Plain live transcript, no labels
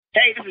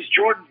Hey, this is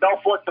Jordan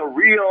Belfort, the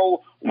real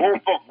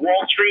Wolf of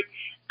Wall Street,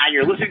 and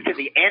you're listening to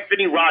The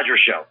Anthony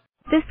Rogers Show.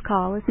 This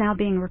call is now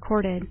being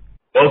recorded.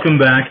 Welcome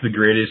back to the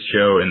greatest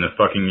show in the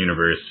fucking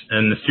universe.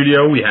 In the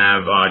studio, we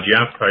have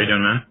Jeff. How you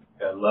doing, man?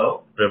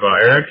 Hello. We have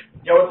Eric.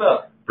 Yo, what's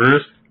up?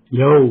 Bruce.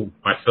 Yo.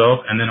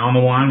 Myself. And then on the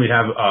line, we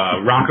have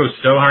Rocco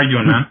Stowe. How you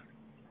doing, man?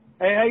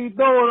 Hey, how you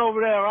doing over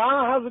there,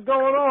 huh? How's it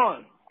going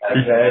on?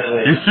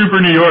 Exactly. You're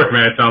super New York,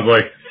 man, it sounds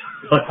like.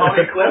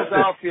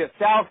 Philadelphia,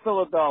 South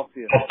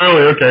Philadelphia. Oh,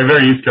 Philly, okay,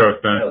 very East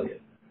Coast, man.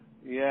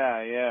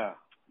 Yeah.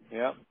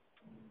 Yep.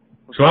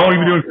 So how long have you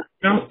been doing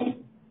now?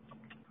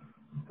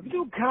 I've been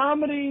doing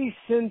comedy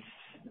since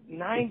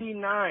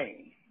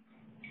 '99.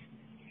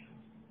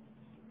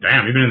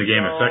 Damn, you've been in the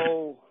game a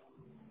second.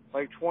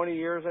 Like 20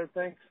 years, I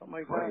think, something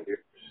like that.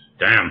 Years.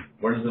 Damn.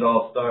 Where does it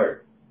all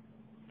start?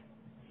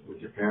 With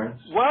your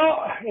parents? Well,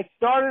 it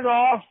started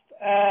off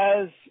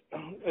as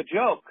a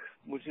joke,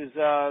 which is,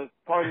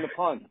 pardon the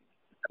pun.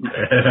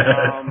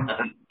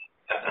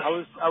 I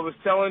was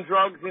selling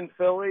drugs in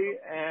Philly,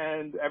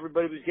 and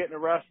everybody was getting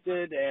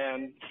arrested,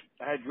 and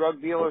I had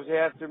drug dealers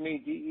after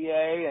me,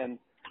 DEA, and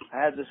I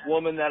had this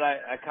woman that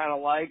I kind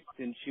of liked,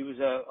 and she was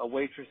a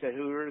waitress at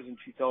Hooters, and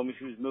she told me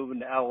she was moving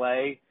to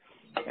L.A.,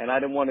 and I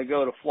didn't want to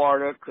go to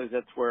Florida because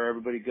that's where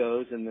everybody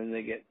goes, and then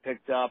they get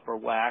picked up or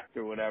whacked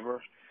or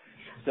whatever.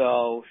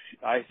 So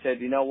I said,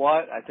 you know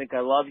what? I think I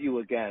love you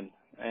again.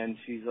 And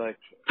she's like,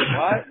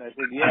 what? And I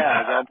said,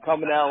 yeah. I go, I'm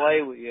coming to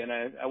L.A. with you. And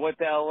I went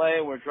to L.A.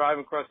 and we're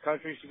driving across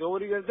country. She goes,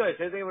 what are you going to do? I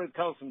said, I think I'm going to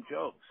tell some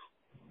jokes.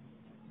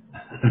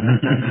 That's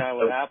kind of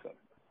what happened.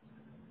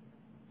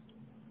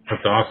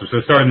 That's awesome. So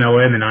it started in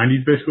L.A. in the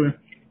 90s, basically?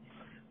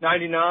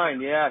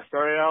 99, yeah. I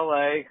started in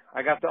L.A.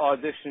 I got the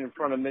audition in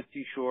front of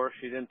Mitzi Shore.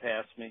 She didn't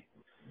pass me.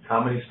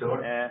 Comedy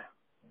Store?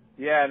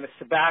 Yeah, and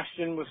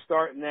Sebastian was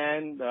starting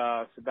then.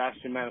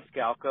 Sebastian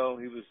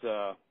Maniscalco. He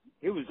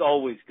was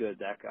always good,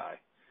 that guy.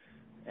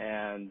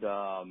 And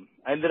I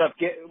ended up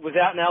was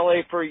out in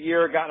L.A. for a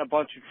year, got in a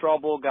bunch of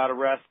trouble, got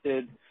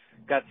arrested,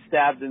 got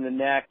stabbed in the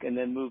neck, and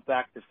then moved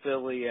back to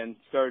Philly and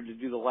started to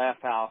do the Laugh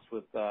House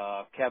with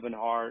Kevin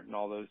Hart and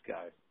all those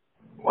guys.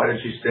 Why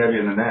did she stab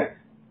you in the neck?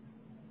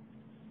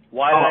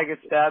 Why did I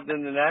get stabbed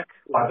in the neck?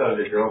 I thought it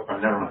was your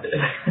girlfriend. Never mind.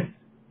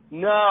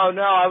 No,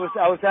 I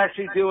was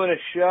actually doing a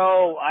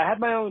show. I had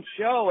my own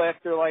show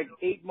after like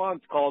 8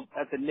 months called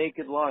At the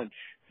Naked Lunch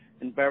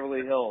in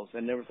Beverly Hills,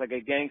 and there was like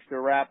a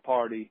gangster rap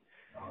party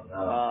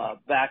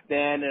back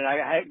then, and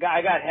I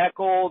got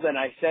heckled, and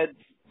I said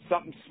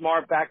something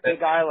smart back to the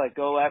guy like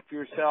 "Go F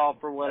yourself"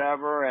 or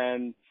whatever,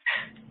 and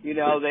you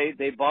know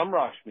they bum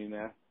rushed me,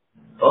 man.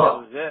 Oh. That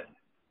was it.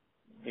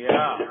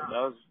 Yeah, that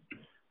was.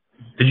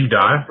 Did you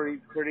die?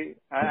 Pretty.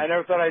 I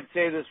never thought I'd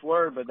say this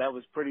word, but that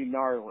was pretty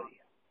gnarly.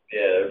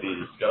 Yeah, that would be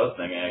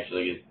disgusting,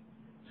 actually. Get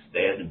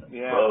stabbed in the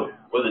throat.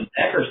 Was it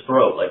neck or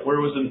throat? Like,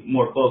 where was it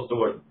more close to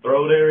what?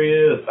 Throat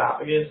area,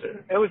 esophagus? Or?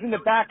 It was in the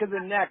back of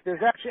the neck. I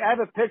have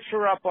a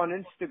picture up on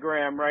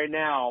Instagram right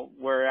now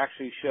where it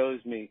actually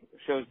shows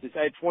this.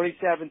 I had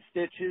 27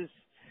 stitches,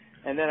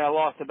 and then I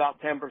lost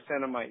about 10%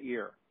 of my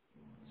ear.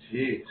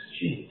 Jeez.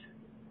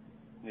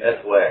 Yeah.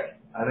 That's whack.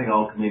 I think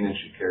all comedians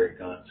should carry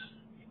guns.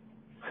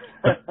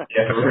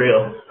 Yeah, for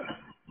real.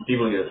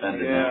 People get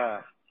offended.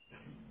 Yeah.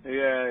 Did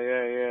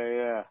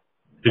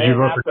you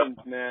vote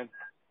for man?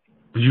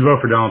 Did you vote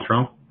for Donald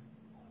Trump?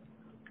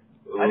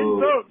 Ooh. I didn't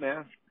vote,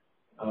 man.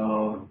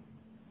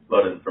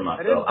 Voted for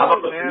myself. I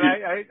didn't vote,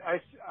 man.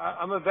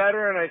 I'm a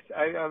veteran.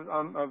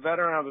 I'm a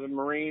veteran. I was a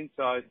Marine,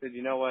 so I said,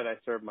 you know what? I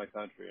served my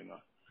country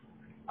enough.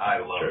 I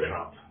love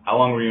Trump. How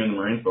long were you in the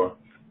Marines for?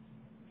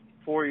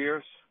 4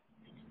 years.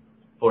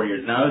 4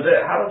 years. Now,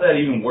 how does that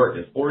even work?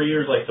 Is 4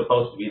 years like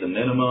supposed to be the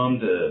minimum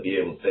to be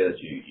able to say that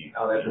you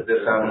Oh, that's a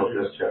dishonorable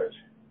discharge.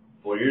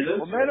 4 years is?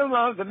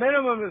 Well, the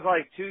minimum is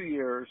like 2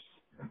 years.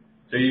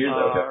 2 years,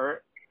 okay.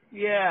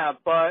 Yeah,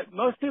 but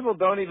most people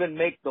don't even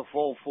make the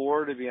full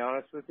 4, to be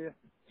honest with you.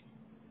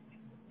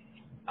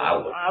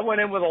 I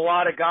went in with a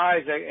lot of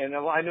guys, and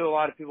I knew a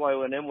lot of people I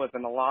went in with,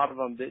 and a lot of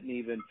them didn't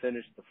even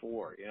finish the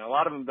 4. You know, a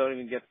lot of them don't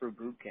even get through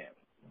boot camp.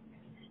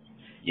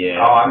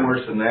 Yeah. Oh, I'm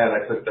worse than that.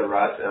 I took the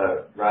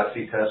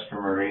ROTC test for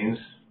Marines,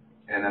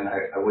 and then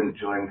I wouldn't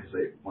join because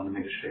they wanted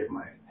me to shave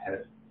my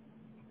head.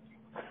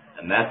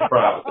 And that's the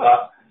problem.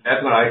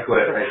 That's when I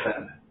quit right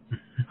then.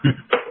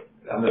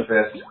 I'm the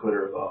fastest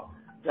quitter of all.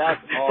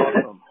 That's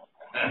awesome.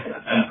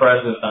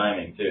 Impressive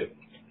timing, too.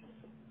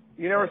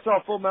 You never saw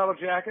Full Metal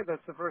Jacket?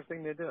 That's the first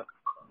thing they do.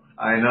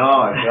 I know.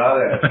 I saw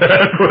that.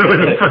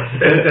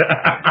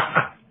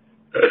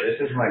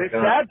 This is my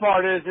gun. The sad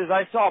part is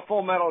I saw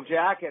Full Metal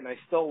Jacket and I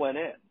still went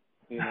in.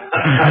 You know?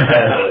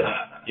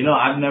 You know,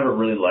 I've never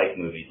really liked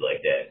movies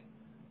like that,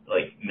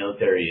 like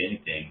military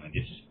anything. Like,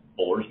 it just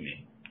bores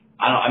me.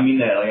 I don't mean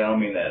that.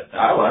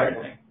 I like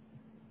it.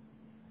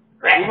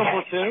 Even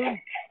Platoon?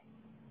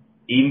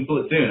 Even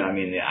Platoon. I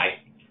mean,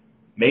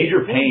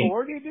 Major Pain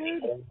is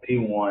the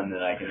only one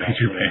that I can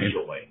actually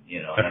enjoy.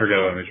 You know, I forgot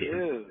about Major Pain.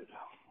 Dude,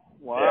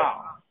 wow.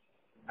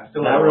 Yeah. I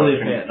still not really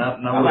a fan.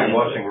 I like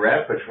watching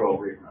Rat Patrol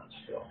reruns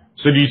still.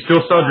 So do you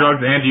still sell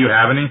drugs, and do you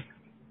have any?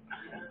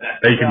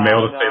 that you can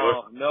mail to St.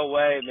 Louis? No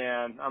way,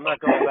 man. I'm not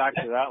going back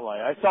to that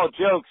life. I sell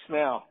jokes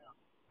now.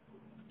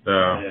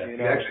 Yeah. You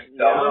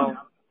know,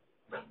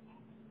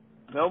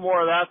 no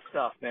more of that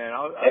stuff, man. I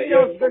was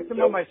a victim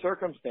of my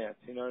circumstance.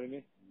 You know what I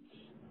mean?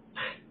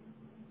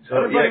 So,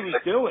 everybody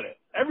was doing it.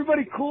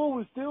 Everybody cool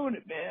was doing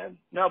it, man.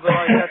 No, but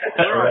like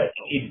that's right.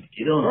 We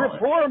were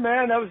poor,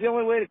 man. That was the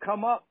only way to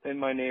come up in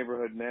my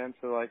neighborhood, man.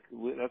 So like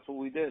that's what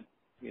we did,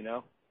 you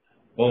know.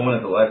 Well, when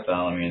it's a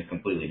lifestyle, I mean, it's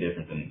completely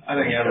different than. I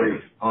think every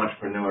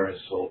entrepreneur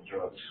has sold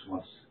drugs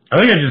once. I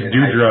think I just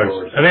do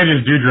drugs.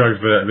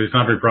 But it's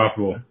not very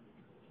profitable.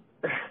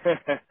 I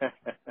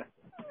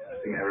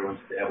think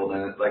everyone's dabbled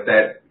in it. Like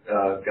that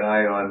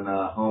guy on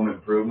Home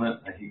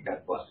Improvement, he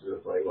got busted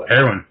with like what?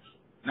 Heroin.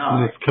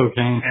 No, it's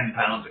cocaine. 10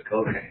 pounds of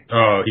cocaine.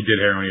 Oh, he did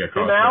heroin. He got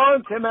caught.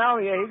 Tim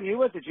Allen, yeah, he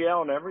went to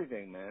jail and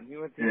everything, man. He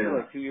went to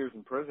like 2 years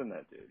in prison.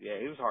 That dude, yeah,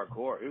 he was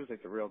hardcore. He was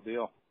like the real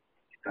deal.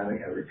 I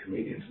think every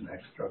comedian's an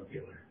ex-drug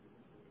dealer.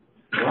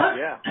 What?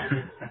 Yeah.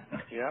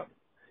 Yep.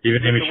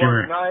 Even Amy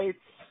Schumer.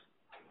 Nights,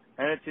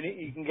 and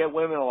you can get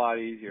women a lot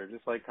easier,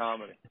 just like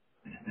comedy.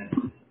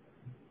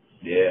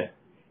 Yeah.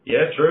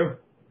 Yeah, true.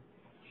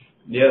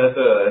 Yeah,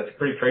 that's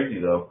pretty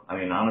crazy though. I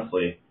mean,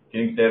 honestly,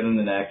 getting stabbed in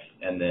the neck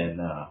and then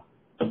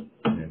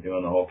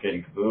doing the whole kid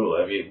and caboodle.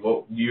 I mean,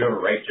 do you ever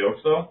write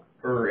jokes though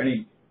for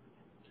any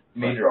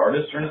major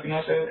artists or anything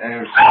like that? And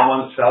if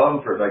someone sell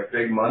them for like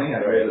big money, I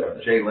know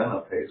Jay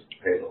Leno pays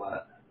a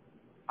lot.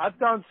 I've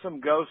done some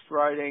ghost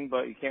writing,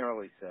 but you can't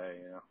really say,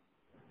 you know.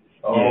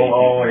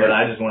 But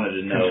I just wanted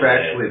to know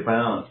contractually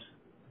bound.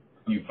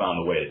 You found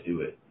a way to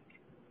do it.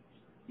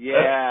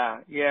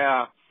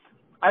 Yeah.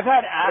 I've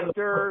had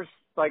actors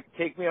like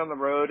take me on the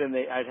road, and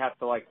I'd have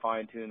to like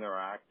fine tune their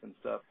acts and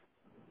stuff.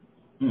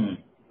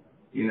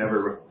 You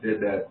never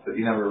did that. So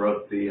you never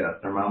wrote the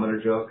thermometer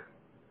joke?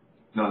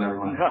 No, never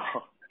mind.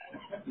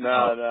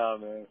 No,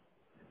 man.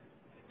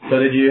 So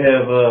did you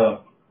have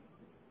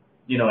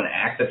an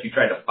act that you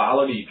tried to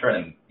follow? Do you try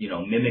to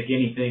mimic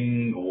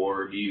anything,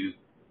 or do you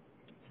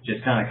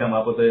just kind of come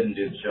up with it and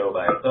do the show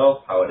by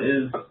itself? How it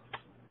is?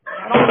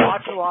 I don't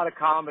watch a lot of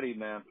comedy,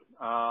 man.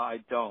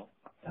 I don't.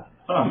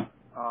 Huh.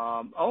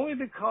 Only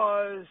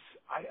because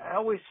I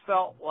always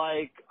felt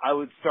like I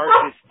would start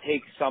to just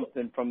take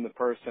something from the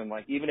person,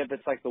 like even if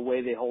it's like the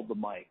way they hold the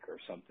mic or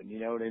something, you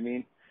know what I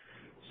mean?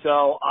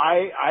 So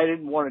I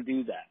didn't want to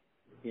do that,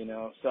 you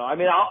know. So I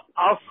mean,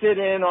 I'll sit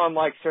in on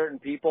like certain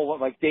people,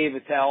 like Dave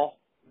Attell.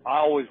 I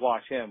always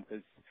watch him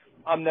because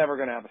I'm never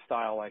gonna have a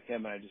style like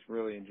him, and I just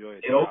really enjoy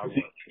it. It always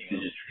is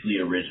just really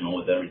original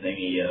with everything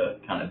he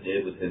kind of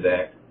did with his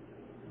act.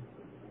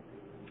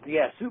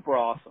 Yeah, super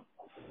awesome.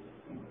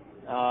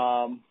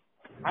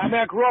 I mean,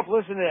 I grew up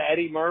listening to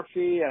Eddie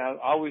Murphy, and I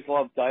always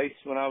loved Dice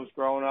when I was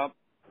growing up,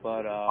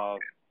 but I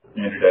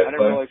didn't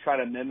really try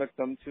to mimic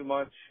them too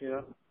much, you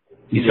know.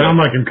 You sound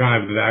like him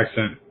kind of with the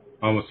accent.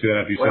 I almost see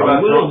that if you say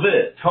a little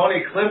bit.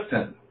 Tony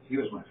Clifton. He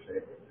was my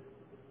favorite.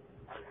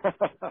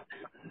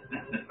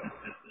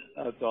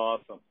 That's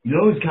awesome. You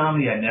know whose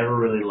comedy I never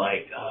really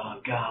liked?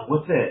 Oh, God,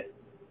 what's that?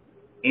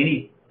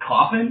 Andy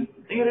Kaufman,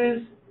 I think it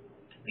is?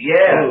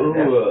 Yeah.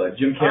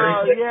 Jim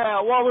Carrey?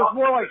 Yeah, well, it was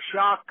more like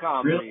shock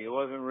comedy. Really? It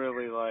wasn't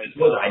really like...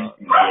 I didn't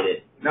get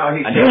it. No, I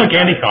didn't like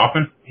Andy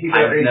Kaufman.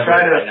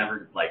 I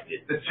never liked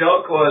it. The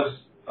joke was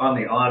on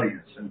the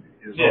audience, and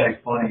it was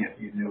only funny if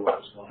you knew what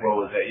was going on. What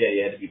was that? Yeah,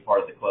 you had to be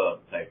part of the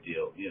club type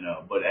deal, you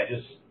know. But I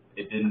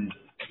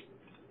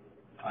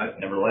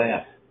never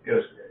laughed. It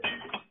was great.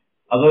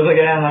 I was like,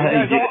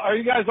 are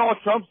you guys all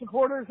Trump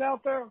supporters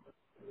out there?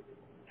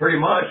 Pretty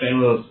much. St.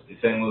 Louis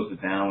is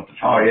down with the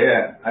Trump. Oh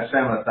yeah, I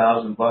sent him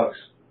 $1,000.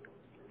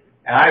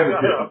 And I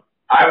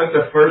was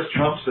the first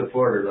Trump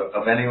supporter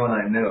of anyone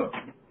I knew.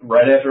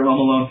 Right after Home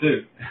Alone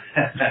 2.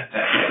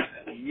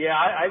 Yeah,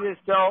 I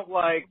just don't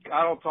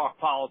talk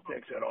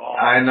politics at all.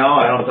 I know.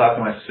 I don't talk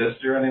to my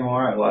sister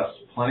anymore. I've lost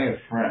plenty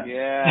of friends.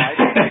 Yeah,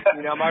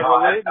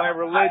 my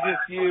religious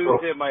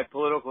views and my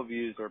political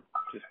views are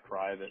just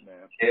private,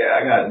 man. Yeah,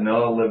 I got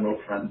no liberal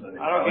friends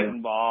anymore. I don't get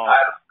involved. I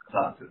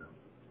don't talk to them.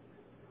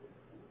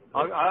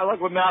 I like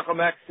what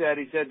Malcolm X said.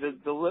 He said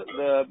that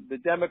the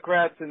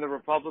Democrats and the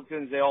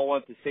Republicans, they all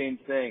want the same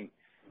thing.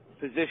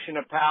 Position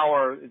of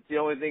power. The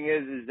only thing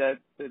is that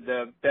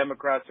the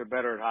Democrats are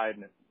better at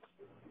hiding it.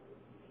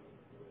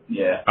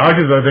 Yeah. I like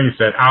his other thing he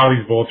said, ow,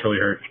 these bullets really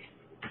hurt.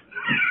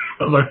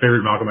 That was my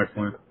favorite Malcolm X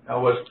line.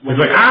 He's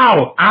like,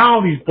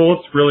 ow, these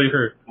bullets really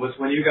hurt. Was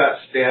when you got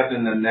stabbed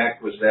in the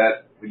neck, would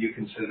you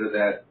consider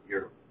that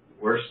your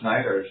worst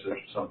night, or is there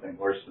something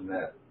worse than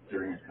that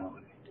during your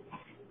comedy?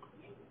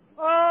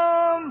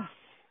 I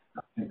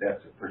think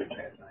that's a pretty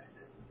bad night.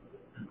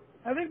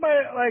 I think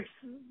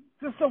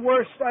just the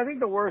worst. I think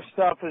the worst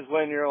stuff is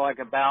when you're like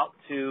about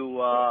to,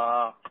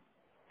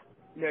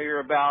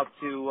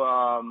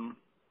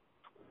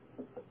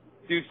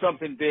 do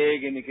something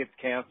big and it gets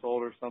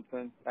canceled or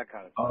something. That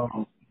kind of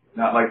thing.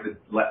 Not like the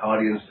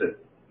audience that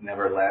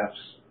never laughs.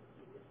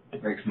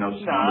 It makes no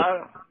sense.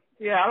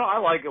 I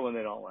like it when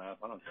they don't laugh.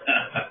 I don't care.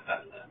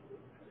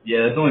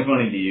 Yeah, it's only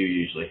funny to you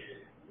usually.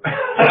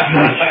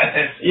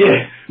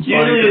 Yeah.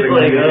 Usually it's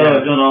like,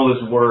 I've done all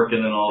this work,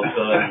 and then all of a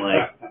sudden,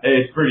 like, hey,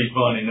 it's pretty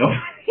funny.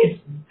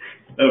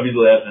 Nobody's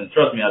laughing.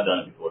 Trust me, I've done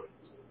it before.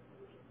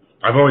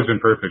 I've always been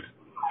perfect.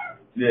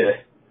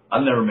 Yeah.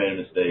 I've never made a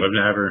mistake. I've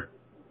never.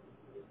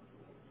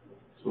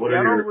 So what I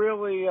are don't your...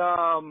 really,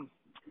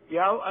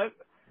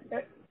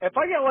 if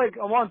I get like,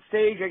 I'm on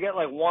stage, I get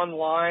like one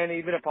line,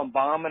 even if I'm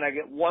bombing, I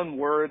get one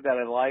word that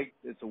I like,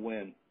 it's a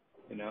win,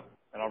 you know,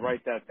 and I'll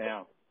write that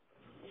down.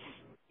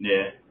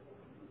 Yeah.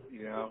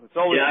 You know, it's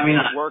always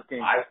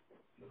working. I've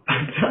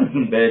done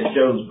some bad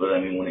shows, but I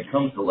mean, when it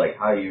comes to like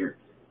how you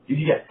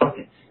got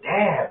fucking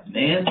stabbed,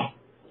 man.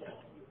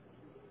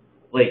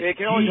 Like, it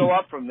can only go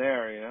up from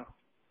there, you know.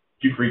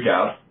 Did you freak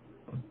out?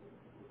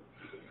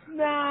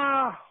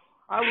 Nah,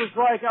 I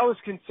was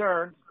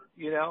concerned,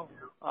 you know.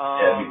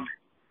 You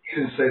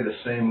didn't say the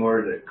same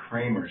word that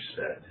Kramer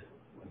said.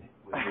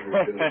 When you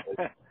were doing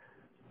it.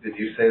 Did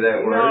you say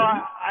that word? No,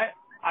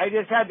 I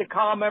just had to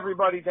calm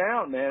everybody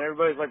down, man.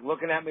 Everybody's like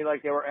looking at me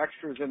like they were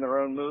extras in their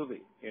own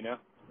movie, you know.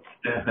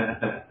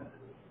 Yeah,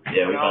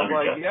 we I was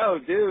like, yo,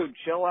 dude,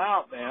 chill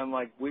out, man.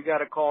 Like, we got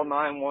to call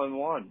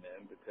 911,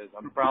 man, because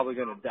I'm probably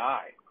going to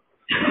die.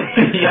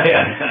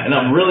 Yeah, and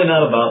I'm really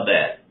not about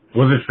that.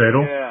 Was it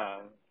fatal? Yeah.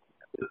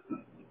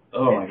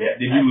 Oh my God! I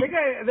think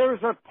there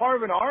was a part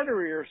of an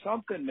artery or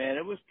something, man.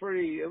 It was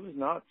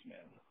nuts,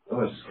 man. It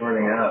was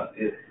squirting out.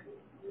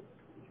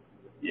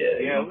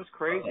 Yeah, it was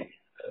crazy.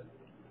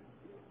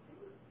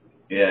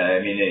 Yeah, I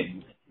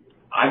mean,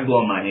 I've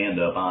blown my hand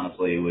up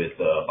honestly with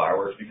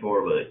fireworks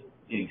before, but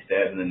getting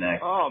stabbed in the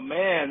neck. Oh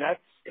man,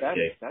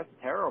 that's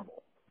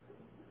terrible.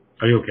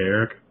 Are you okay,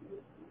 Eric?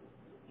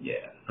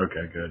 Yeah.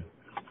 Okay, good.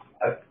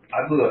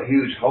 I blew a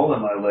huge hole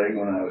in my leg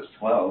when I was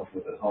 12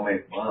 with a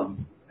homemade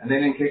bomb, and they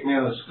didn't kick me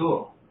out of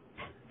school.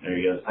 There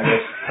you go. I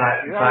guess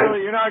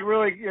you're not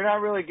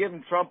really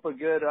giving Trump a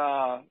good,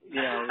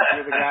 you know, if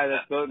you're the guy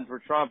that's voting for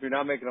Trump, you're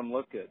not making him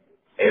look good.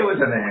 it was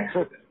an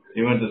accident.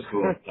 You went to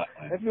school.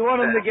 If you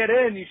want him to get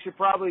in, you should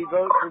probably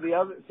vote for the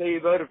other. Say you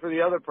voted for the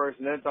other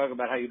person, then talk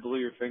about how you blew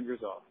your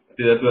fingers off.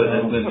 See, that's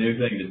the new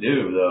thing to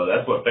do, though.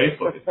 That's what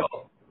Facebook is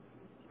called.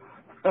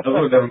 That's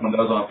what everyone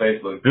does on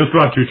Facebook. He'll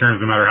still have 2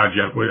 terms no matter how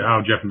Jeff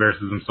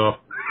embarrasses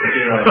himself.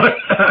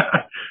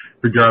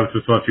 Regardless,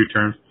 he'll still have 2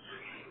 terms.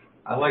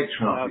 I like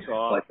Trump. That's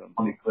awesome. Like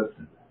Tony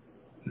Clifton.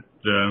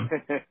 Yeah.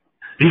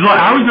 He's like,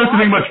 I always notice the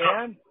thing about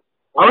Trump.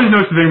 I always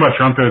notice the thing about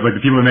Trump though is like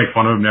the people that make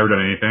fun of him never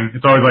done anything.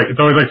 It's always like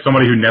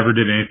somebody who never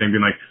did anything being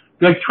like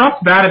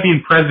Trump's bad at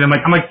being president.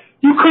 I'm like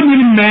you couldn't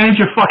even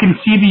manage a fucking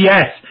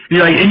CBS.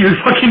 And you're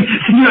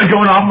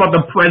going off about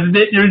the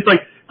president. It's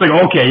like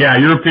okay, yeah,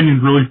 your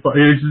opinion's really.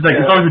 It's just like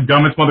it's always the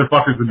dumbest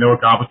motherfuckers with no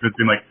accomplishments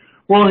being like,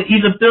 well,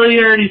 he's a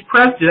billionaire and he's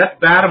president. That's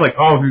bad. I'm like,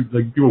 oh,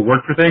 like people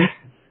work for things.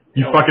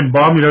 You fucking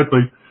bum. You know, it's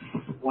like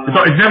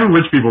it's never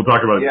rich people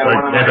talk about one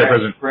of my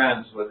anti-president.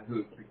 friends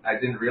who I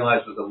didn't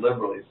realize was a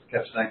liberal. He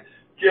kept saying,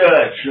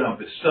 God,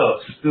 Trump is so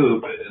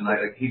stupid. And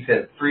he's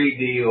had 3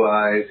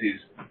 DUIs.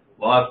 He's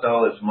lost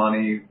all his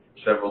money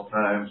several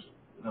times.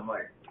 And I'm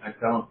like, I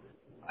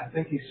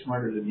think he's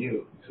smarter than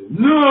you. He said,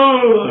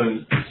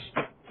 no!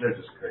 They're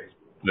just crazy.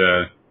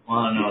 Yeah. Well,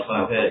 I don't know. If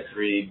I've had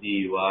 3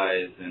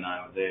 DUIs and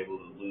I was able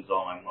to lose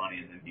all my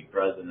money and then be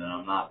president,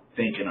 I'm not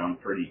thinking I'm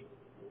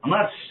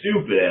not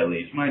stupid, at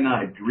least. You might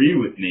not agree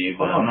with me,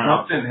 but I'm not.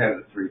 Trump didn't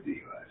have the 3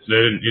 DUIs. They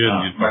didn't. You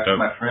didn't get fucked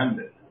up. My friend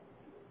did.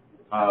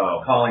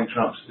 Oh. Calling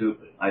Trump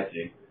stupid. I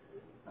see.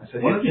 I said,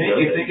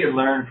 you think you'd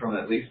learn from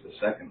at least the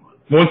second one.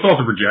 Well, it's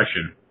also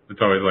projection. It's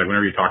always like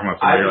whenever you're talking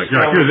about somebody, you're like,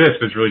 you're this,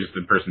 but it's really just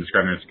the person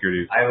describing their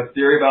insecurities. I have a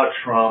theory about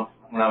Trump.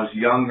 When I was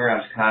younger, I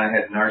was kind of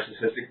had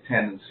narcissistic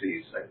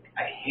tendencies.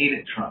 I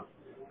hated Trump.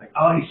 Like,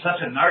 oh, he's such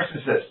a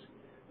narcissist.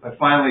 I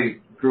finally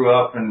grew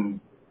up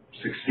and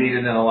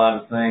succeeded in a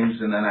lot of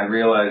things, and then I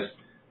realized,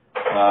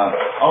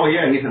 oh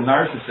yeah, he's a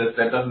narcissist.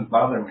 That doesn't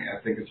bother me. I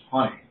think it's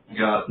funny.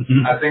 You know,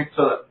 I think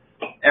so.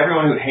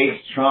 Everyone who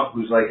hates Trump,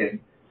 who's like in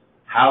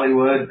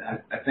Hollywood,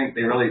 I think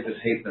they really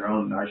just hate their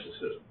own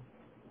narcissism.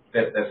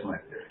 That's my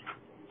theory.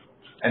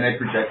 And they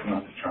project it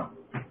onto Trump.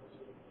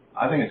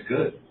 I think it's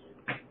good.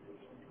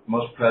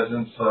 Most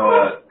presidents,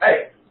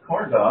 hey,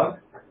 corn dog.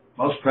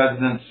 Most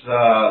presidents,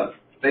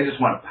 they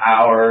just want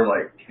power,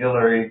 like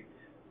Hillary.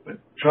 But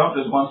Trump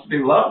just wants to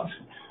be loved.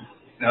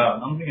 No,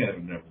 I'm thinking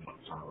I've never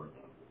wanted power,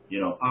 though. You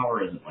know,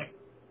 power isn't like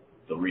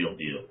the real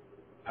deal.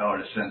 Power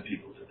to send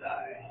people to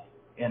die.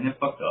 Yeah, and they're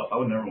fucked up. I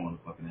would never want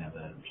to fucking have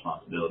that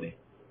responsibility.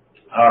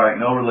 All right,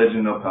 no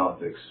religion, no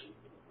politics.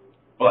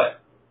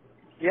 But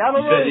yeah, I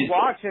don't really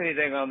watch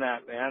anything on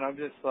that, man. I'm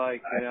just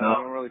like, I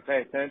don't really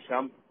pay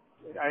attention.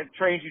 I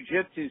train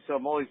jiu-jitsu, so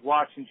I'm always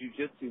watching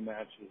jiu-jitsu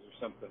matches or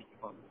something.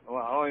 Well,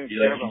 I don't even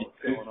care about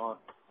what's going on.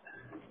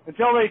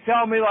 Until they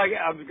tell me, like,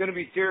 I'm going to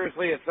be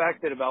seriously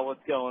affected about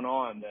what's going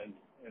on, then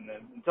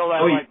until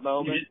that,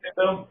 moment.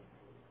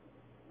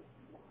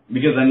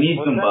 Because I need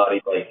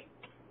somebody, like,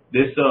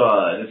 this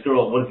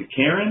girl, what is it,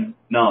 Karen?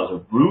 No, it's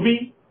a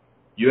Ruby.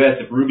 You asked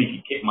if Ruby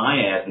could kick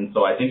my ass, and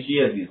so I think she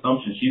has the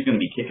assumption she's going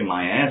to be kicking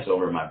my ass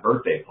over at my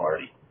birthday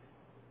party.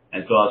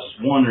 And so I was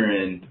just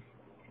wondering,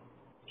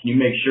 can you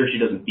make sure she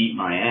doesn't beat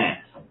my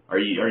ass? Are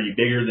you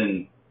bigger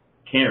than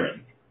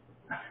Karen?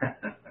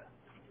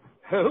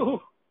 Who?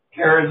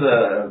 Karen's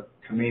a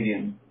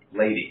comedian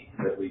lady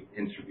that we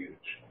interviewed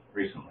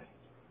recently.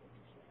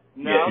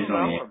 No, Yeah, she's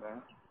on the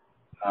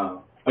man.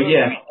 But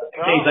yeah,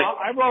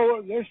 I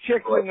roll. There's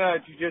chicks in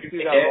jiu-jitsu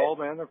that roll,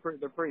 man. They're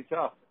pretty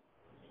tough.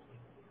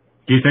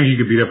 Do you think you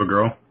could beat up a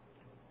girl?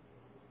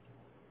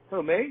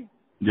 Who, me?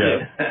 Yeah.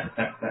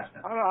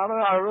 I don't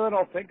know. I really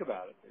don't think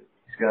about it, dude.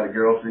 He's got a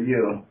girl for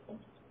you. Well,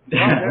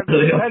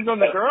 it depends on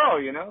the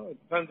girl, you know. It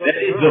depends on the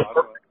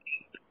girl.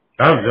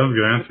 That was a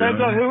good answer.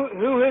 Depends on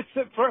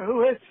who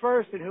hits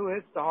first and who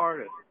hits the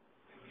hardest.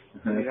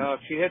 You know,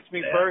 if she hits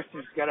me first,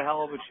 she's got a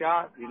hell of a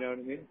shot. You know what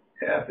I mean?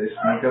 Yeah, if they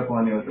sneak up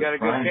on you with you got a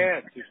good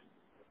chance,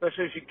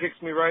 especially if she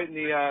kicks me right in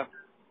the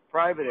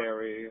private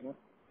area. You know,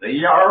 the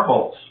yar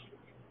holes.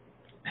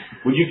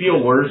 Would you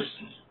feel worse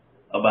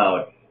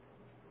about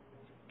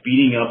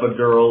beating up a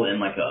girl in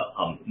like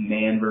a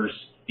man versus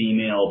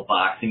female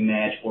boxing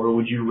match, or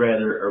would you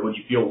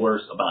feel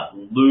worse about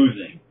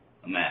losing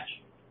a match?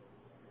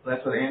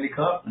 That's what Andy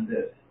Kaufman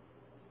did.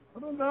 I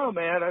don't know,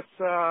 man. That's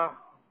I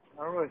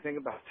don't really think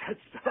about that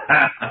stuff.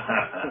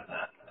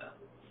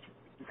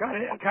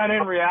 kind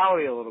of in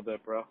reality a little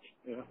bit, bro.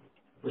 You know?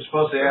 We're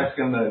supposed to ask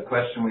him the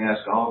question we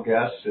ask all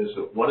guests: is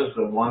what is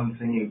the one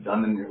thing you've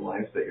done in your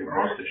life that you're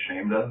most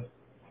ashamed of?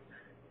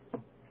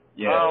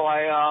 Yeah. Oh,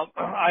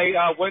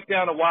 I went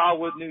down to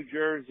Wildwood, New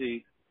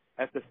Jersey,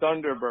 at the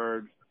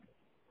Thunderbird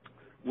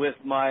with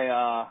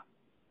my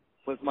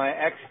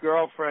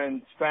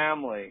ex-girlfriend's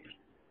family,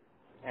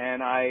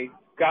 and I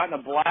got in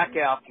a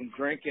blackout from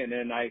drinking,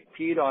 and I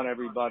peed on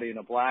everybody in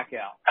a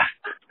blackout.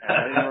 And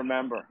I didn't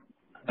remember.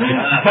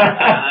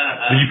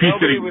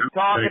 Nobody was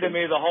talking to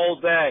me the whole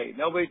day.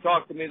 Nobody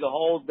talked to me the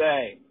whole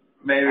day.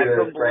 Maybe I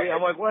couldn't believe.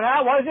 I'm like, what?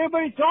 Why is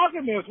everybody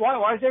talking to me?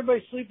 Why is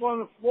everybody sleeping on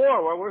the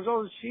floor? Where's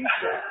all the sheets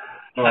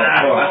at?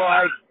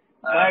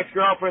 My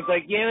ex-girlfriend's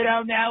like, you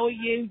don't know what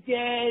you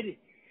did.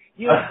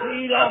 You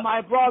peed on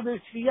my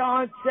brother's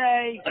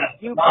fiance.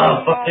 You peed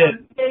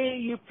on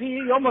me.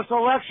 You almost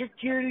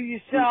electrocuted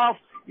yourself.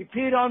 You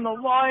peed on the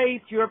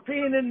lights. You were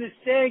peeing in the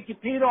sink. You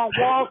peed on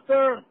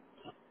Walter.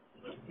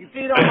 You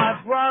peed on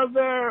my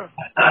brother.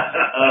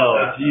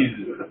 Oh,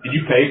 Jesus. Did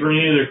you pay for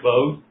any of their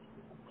clothes?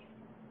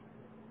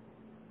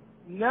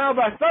 No,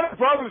 but I thought my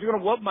brother was going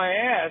to whoop my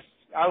ass.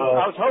 I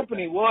was hoping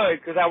he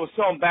would because I was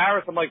so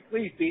embarrassed. I'm like,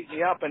 please beat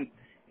me up. And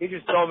he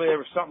just told me there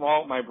was something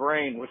wrong with my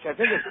brain, which I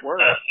think is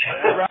worse.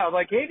 I was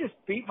like, hey, just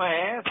beat my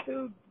ass,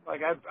 dude.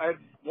 Like, I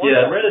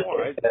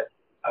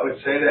would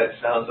say that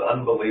sounds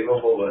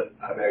unbelievable, but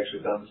I've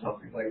actually done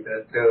something like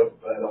that too.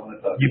 But I don't want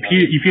to talk about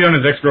it. You peed on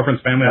his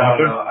ex-girlfriend's family?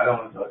 No, I don't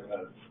want to talk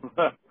about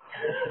it.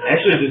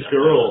 Actually, this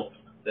girl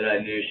that I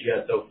knew, she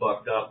got so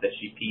fucked up that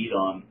she peed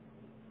on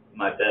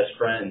my best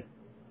friend,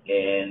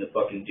 and the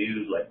fucking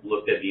dude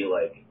looked at me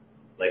like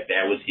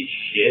that was his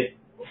shit.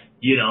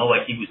 You know,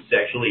 like he was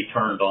sexually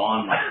turned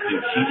on. Like,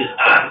 dude, she just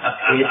pissed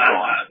on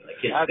him. Like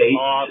his face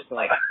was just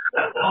like,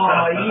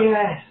 oh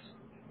yes.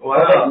 Wow.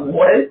 Like,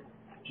 what?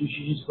 Dude,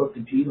 she just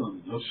fucking peed on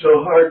me. It's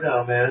so hard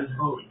now, man.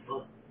 Holy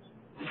fuck.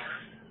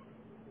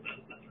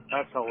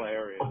 That's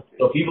hilarious.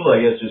 So people,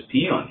 I guess, just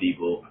pee on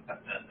people.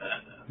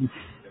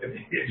 That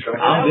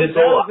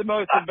was the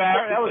most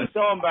embarrassing. That was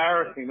so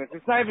embarrassing.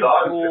 It's not even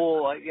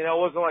cool. Like, you know,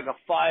 it wasn't like a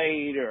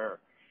fight or,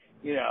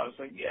 you know, it was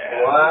like,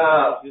 yeah.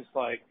 Wow. It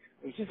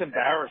was just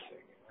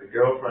embarrassing. The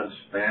girlfriend's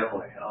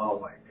family. Oh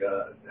my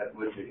God, that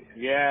would be.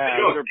 Yeah,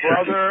 it was her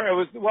brother. It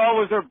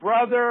was her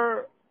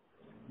brother.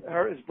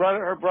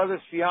 Her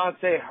brother's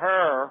fiance,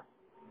 her,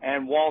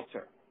 and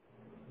Walter.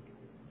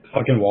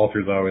 Fucking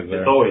Walter's always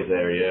there. It's always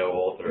there, yeah.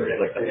 Walter. It's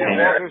like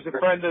Walter's a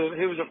friend of.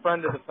 He was a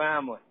friend of the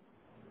family.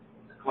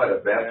 Quite a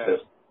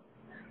baptism.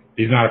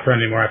 He's not a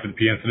friend anymore after the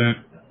pee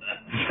incident.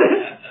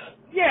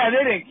 Yeah,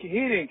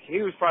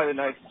 he was probably the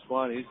nicest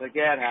one. He's like,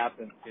 yeah, it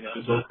happened. You know.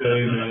 It's okay,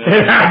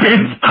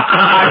 man.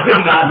 I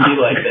could not be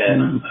like that.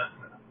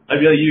 I'd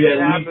be like, you had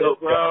at least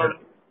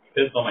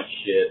pissed on my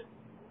shit.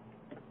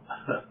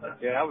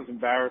 Yeah, that was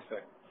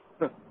embarrassing.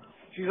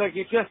 She's like,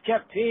 you just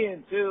kept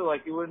peeing too,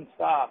 like you wouldn't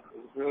stop.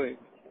 It was really.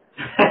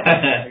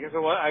 I guess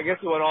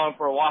it went on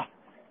for a while.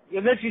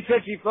 And then she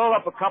said she filled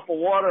up a cup of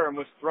water and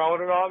was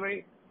throwing it on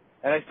me,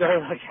 and I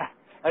started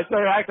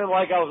acting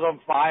like I was on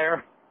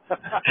fire.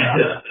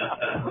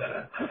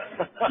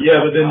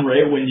 Yeah, but then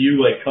right when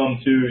you come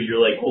to, you're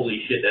like,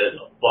 holy shit, that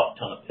is a fuck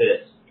ton of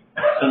piss.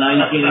 So now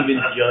you can't even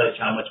judge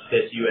how much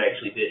piss you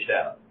actually dished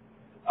out.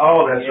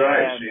 Oh, that's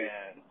right.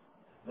 Man.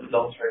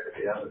 Adulterated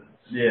the evidence.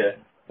 Yeah.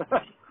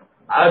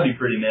 I'd be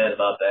pretty mad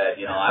about that.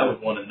 You know, I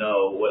would want to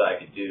know what I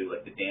could do,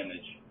 like the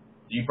damage.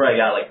 You probably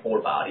got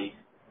 4 bodies.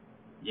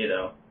 You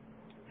know.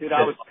 Dude,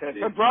 I was pissed.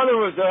 Her brother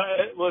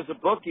was a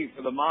bookie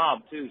for the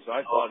mob too, so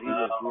I thought he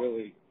was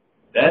really.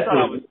 I thought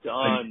I was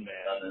done,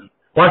 man.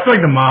 Well, I feel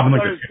like the mob,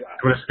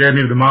 what scared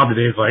me with the mob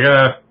today is like,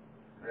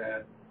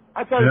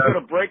 I thought he was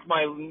gonna break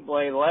my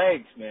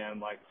legs,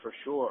 man, for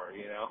sure,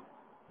 you know.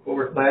 Well,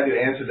 we're glad you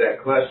answered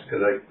that question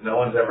because no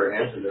one's ever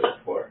answered it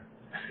before.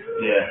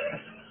 Yeah.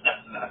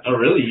 Oh,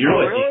 really?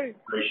 You're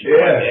generation.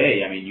 Yeah.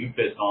 Hey, I mean, you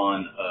pissed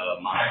on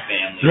my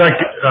family. You're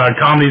like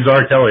comedy's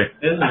R. Kelly.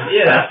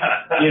 Yeah,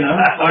 you know,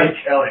 R.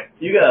 Kelly.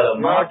 You got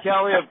a R.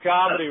 Kelly of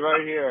comedy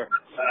right here.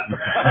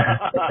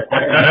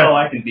 I know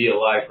I can be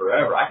alive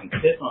forever. I can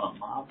piss on a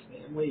mom's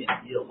family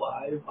and be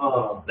alive.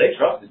 They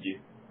trusted you.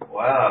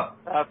 Wow.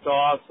 That's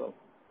awesome.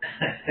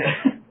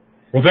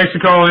 Well, thanks for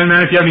calling in,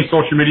 man. If you have any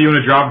social media you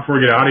want to drop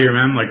before we get out of here,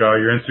 man, like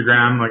your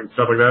Instagram, like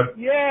stuff like that.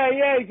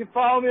 Yeah. You can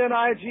follow me on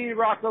IG,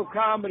 Rocco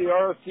Comedy,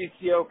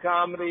 ROCCO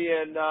Comedy,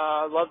 and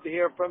I'd love to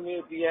hear from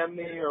you, DM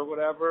me or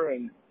whatever.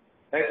 And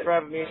thanks for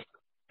having me.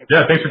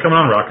 Yeah, thanks for coming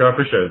on, Rocco. I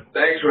appreciate it.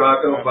 Thanks,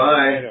 Rocco.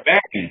 Bye.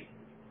 Bang.